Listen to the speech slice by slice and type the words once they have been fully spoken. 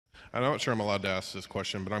I'm not sure I'm allowed to ask this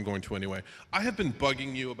question, but I'm going to anyway. I have been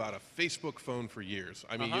bugging you about a Facebook phone for years.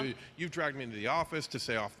 I mean, you've dragged me into the office to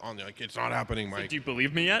say like, it's not happening, Mike. So do you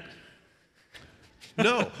believe me yet?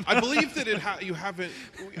 No, I believe that you haven't.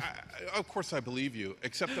 Of course, I believe you,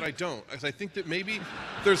 except that I don't, because I think that maybe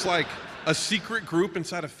there's like a secret group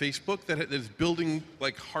inside of Facebook that is building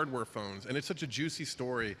like hardware phones, and it's such a juicy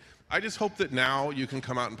story. I just hope that now you can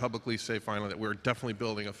come out and publicly say finally that we're definitely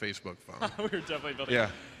building a Facebook phone. We're definitely building.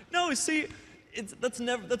 Yeah. No, see,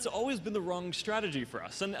 that's always been the wrong strategy for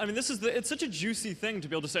us. And I mean, it's such a juicy thing to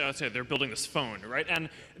be able to say, oh, they're building this phone, right? And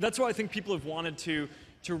that's why I think people have wanted to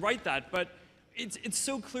write that, but it's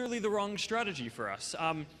so clearly the wrong strategy for us.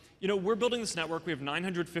 You know, we're building this network. We have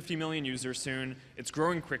 950 million users soon. It's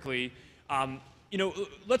growing quickly. You know,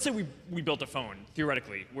 let's say we built a phone.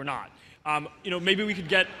 Theoretically, we're not. You know, maybe we could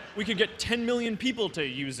get 10 million people to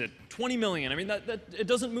use it, 20 million. I mean, it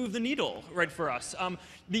doesn't move the needle, right, for us.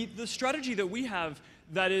 The strategy that we have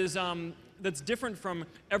that is that's different from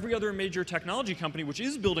every other major technology company, which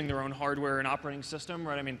is building their own hardware and operating system,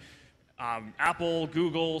 right? I mean, Apple,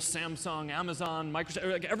 Google, Samsung, Amazon,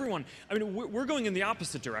 Microsoft, like everyone. I mean, we're going in the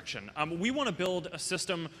opposite direction. We want to build a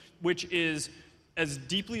system which is as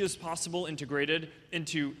deeply as possible integrated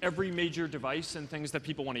into every major device and things that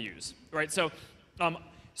people want to use, right? So,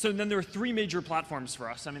 so then there are three major platforms for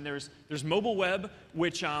us. I mean, there's mobile web,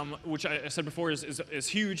 which I said before is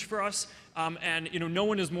huge for us, and you know, no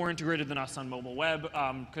one is more integrated than us on mobile web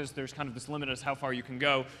because there's kind of this limit as how far you can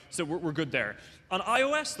go. So we're good there. On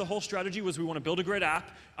iOS, the whole strategy was we want to build a great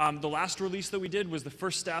app. The last release that we did was the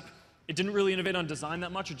first step. It didn't really innovate on design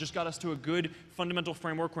that much. It just got us to a good fundamental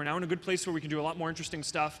framework. We're now in a good place where we can do a lot more interesting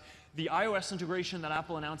stuff. The iOS integration that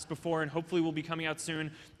Apple announced before and hopefully will be coming out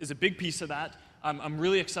soon is a big piece of that. I'm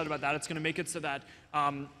really excited about that. It's going to make it so that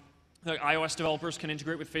iOS developers can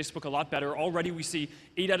integrate with Facebook a lot better. Already we see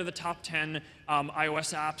 8 out of the top 10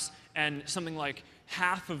 iOS apps and something like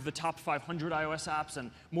half of the top 500 iOS apps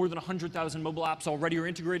and more than 100,000 mobile apps already are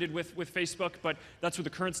integrated with Facebook, but that's with the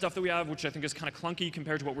current stuff that we have, which I think is kind of clunky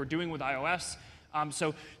compared to what we're doing with iOS.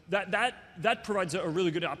 So that provides a really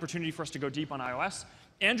good opportunity for us to go deep on iOS.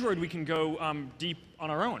 Android, we can go deep on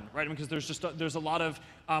our own, right? Because there's a lot of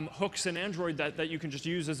hooks in Android that you can just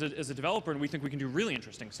use as a developer, and we think we can do really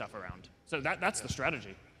interesting stuff around. So that's the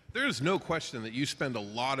strategy. There's no question that you spend a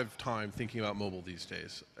lot of time thinking about mobile these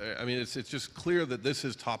days. I mean, it's just clear that this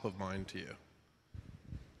is top of mind to you.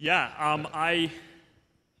 Yeah,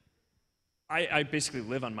 I basically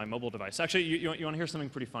live on my mobile device. Actually, you want to hear something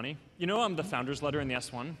pretty funny? You know the founder's letter in the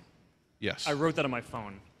S1? Yes. I wrote that on my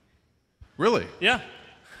phone. Really? Yeah.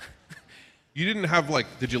 You didn't have, like,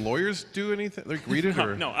 did your lawyers do anything? Like, read it?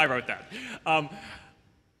 Or? No, I wrote that.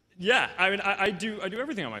 Yeah, I mean, I do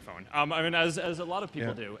everything on my phone. I mean, as a lot of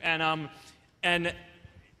people do, and I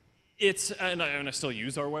still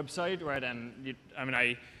use our website, right? And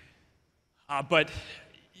but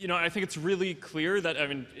you know, I think it's really clear that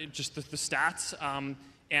just the stats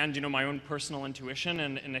and you know, my own personal intuition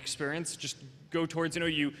and experience just go towards, you know,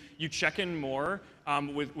 you check in more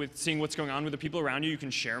with seeing what's going on with the people around you. You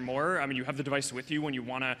can share more. I mean, you have the device with you when you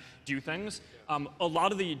want to do things. A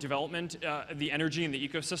lot of the development, the energy in the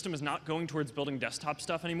ecosystem is not going towards building desktop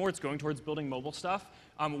stuff anymore. It's going towards building mobile stuff.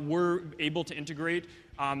 We're able to integrate,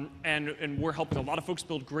 and we're helping a lot of folks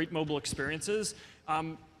build great mobile experiences.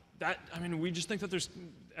 We just think that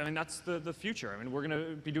that's the future. I mean, we're going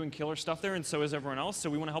to be doing killer stuff there, and so is everyone else, so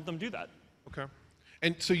we want to help them do that. Okay.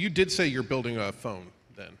 And so you did say you're building a phone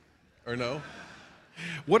then, or no?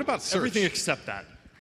 What about search? Everything except that.